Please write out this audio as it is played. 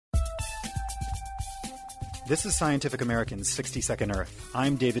This is Scientific American's 60-Second Earth.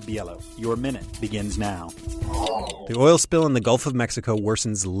 I'm David Biello. Your minute begins now. The oil spill in the Gulf of Mexico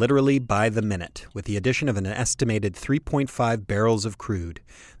worsens literally by the minute, with the addition of an estimated 3.5 barrels of crude.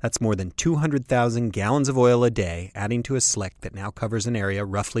 That's more than 200,000 gallons of oil a day, adding to a slick that now covers an area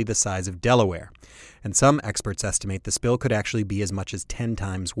roughly the size of Delaware. And some experts estimate the spill could actually be as much as 10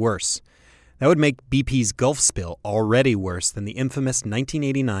 times worse. That would make BP's Gulf spill already worse than the infamous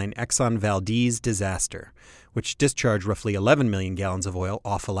 1989 Exxon Valdez disaster, which discharged roughly 11 million gallons of oil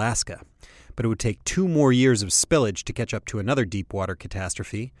off Alaska. But it would take 2 more years of spillage to catch up to another deep-water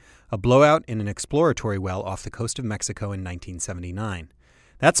catastrophe, a blowout in an exploratory well off the coast of Mexico in 1979.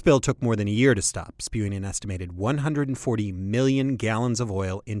 That spill took more than a year to stop, spewing an estimated 140 million gallons of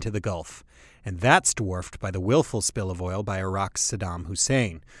oil into the Gulf. And that's dwarfed by the willful spill of oil by Iraq's Saddam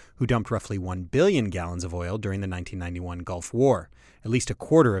Hussein, who dumped roughly 1 billion gallons of oil during the 1991 Gulf War, at least a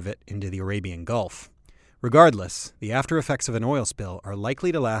quarter of it into the Arabian Gulf. Regardless, the after effects of an oil spill are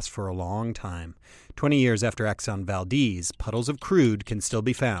likely to last for a long time. 20 years after Exxon Valdez, puddles of crude can still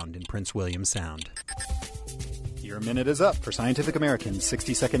be found in Prince William Sound. Your minute is up for Scientific American's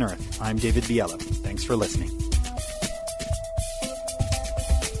 60-Second Earth. I'm David Biello. Thanks for listening.